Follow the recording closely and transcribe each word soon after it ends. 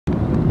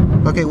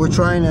Okay, we're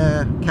trying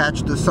to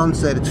catch the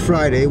sunset. It's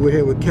Friday. We're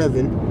here with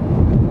Kevin,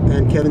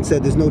 and Kevin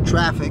said there's no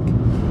traffic.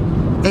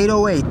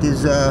 8:08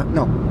 is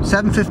no,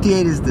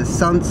 7:58 is the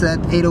sunset.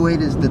 8:08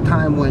 is the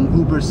time when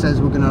Uber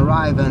says we're gonna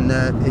arrive, and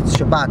it's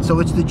Shabbat. So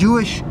it's the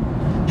Jewish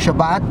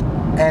Shabbat,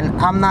 and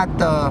I'm not.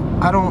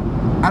 I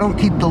don't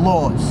keep the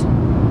laws,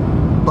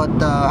 but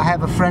I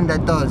have a friend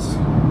that does.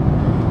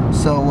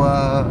 So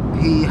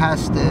he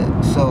has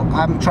to. So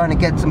I'm trying to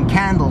get some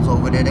candles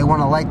over there. They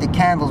want to light the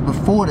candles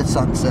before the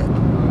sunset.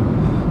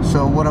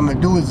 So what I'm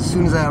gonna do is, as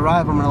soon as I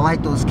arrive, I'm gonna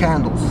light those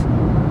candles.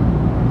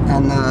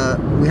 And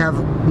we have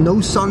no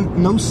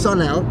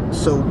sun out,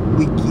 so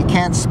you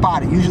can't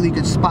spot it. Usually you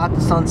could spot the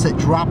sunset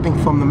dropping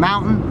from the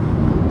mountain.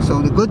 So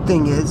the good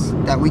thing is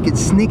that we could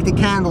sneak the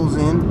candles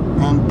in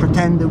and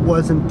pretend it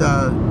wasn't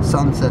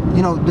sunset.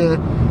 You know,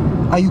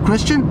 are you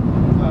Christian?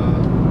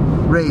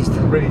 Raised.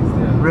 Raised,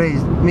 yeah.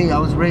 Raised. Me, I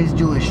was raised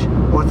Jewish,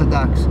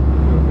 Orthodox.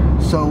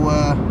 Okay.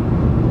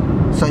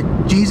 So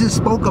Jesus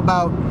spoke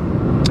about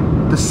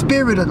the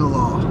spirit of the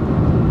law.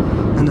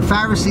 And the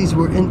Pharisees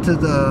were into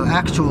the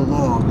actual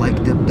law,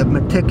 like the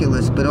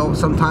meticulous, but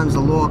sometimes the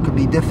law could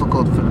be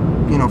difficult for,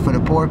 for the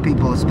poor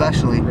people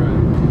especially.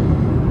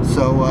 Right.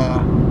 So,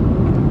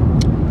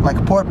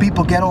 like poor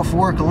people get off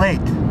work late.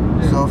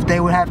 Yeah. So if they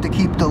would have to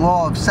keep the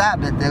law of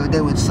Sabbath,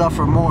 they would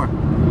suffer more.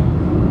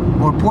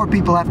 Or poor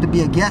people have to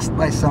be a guest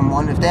by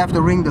someone. If they have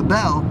to ring the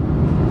bell,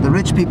 the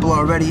rich people are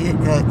already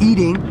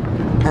eating,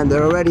 and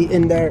they're already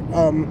in their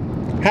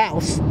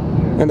house.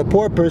 And the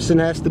poor person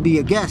has to be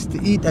a guest to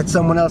eat at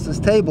someone else's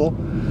table,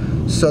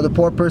 so the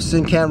poor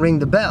person can't ring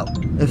the bell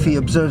if he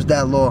observes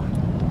that law.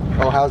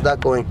 Oh, how's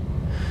that going?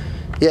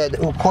 Yeah, it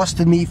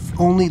costed me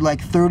only like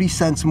 30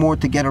 cents more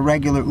to get a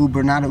regular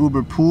Uber, not an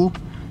Uber pool,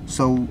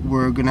 so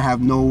we're gonna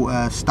have no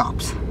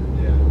stops.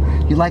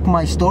 Yeah. You like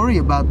my story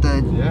about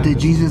the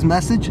Jesus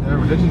message? Yeah,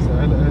 religion,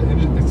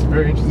 it's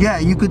very interesting. Yeah,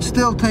 you could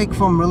still take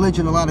from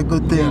religion a lot of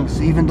good things,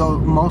 yeah. Even though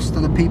most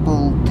of the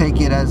people take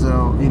it as a,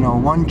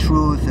 one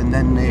truth, and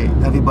then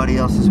everybody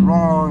else is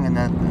wrong, and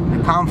then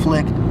the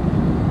conflict.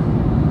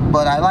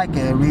 But I like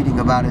reading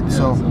about it.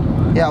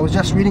 Yeah, I was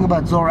just reading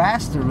about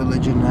Zoroaster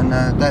religion, and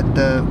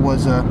that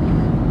was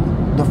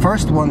the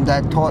first one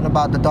that taught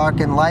about the dark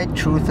and light,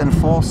 truth and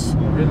false.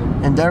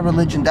 Really? In their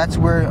religion, that's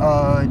where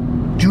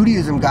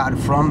Judaism got it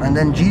from, and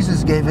then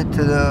Jesus gave it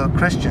to the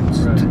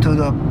Christians, right. to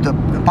the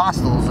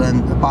apostles,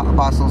 and the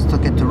apostles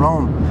took it to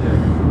Rome.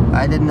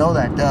 Yeah. I didn't know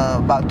that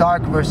about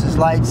dark versus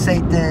light,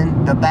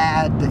 Satan, the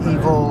bad, the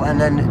evil,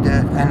 and then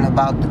and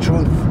about the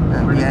truth.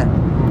 And,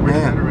 where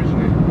did that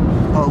originate?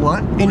 Oh,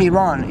 what? In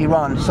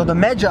Iran. So the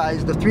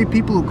Magi's, the three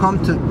people who come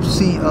to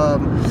see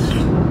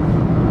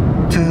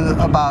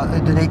about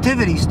the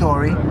nativity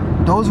story,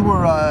 those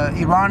were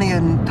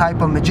Iranian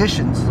type of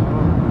magicians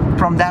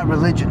from that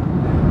religion.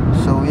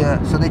 So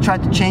yeah, so they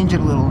tried to change it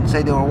a little and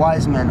say they were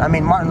wise men. I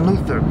mean Martin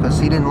Luther, because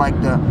he didn't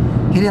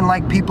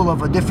like people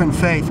of a different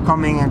faith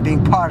coming and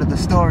being part of the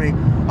story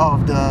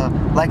of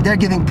like they're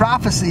giving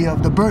prophecy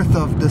of the birth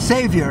of the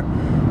Savior.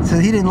 So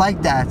he didn't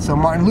like that. So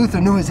Martin Luther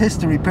knew his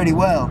history pretty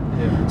well.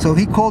 Yeah. So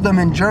he called them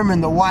in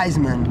German the wise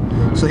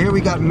men. So here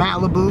we got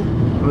Malibu.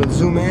 We'll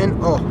zoom in.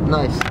 Oh,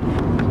 nice.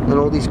 And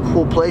all these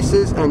cool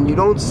places, and you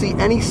don't see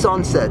any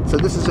sunset. So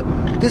this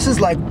is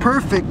like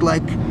perfect,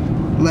 like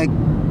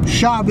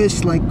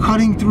Shabbos, like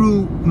cutting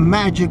through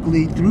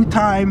magically through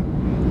time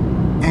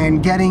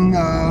and getting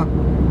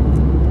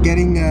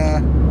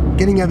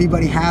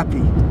everybody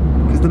happy,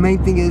 because the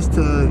main thing is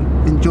to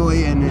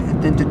enjoy and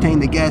entertain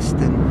the guest.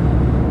 And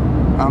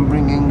I'm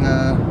bringing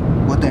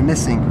what they're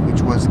missing,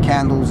 which was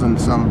candles and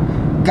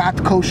some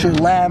got kosher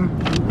lamb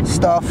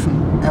stuff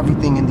and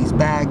everything in these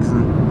bags,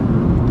 and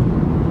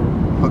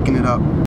hooking it up.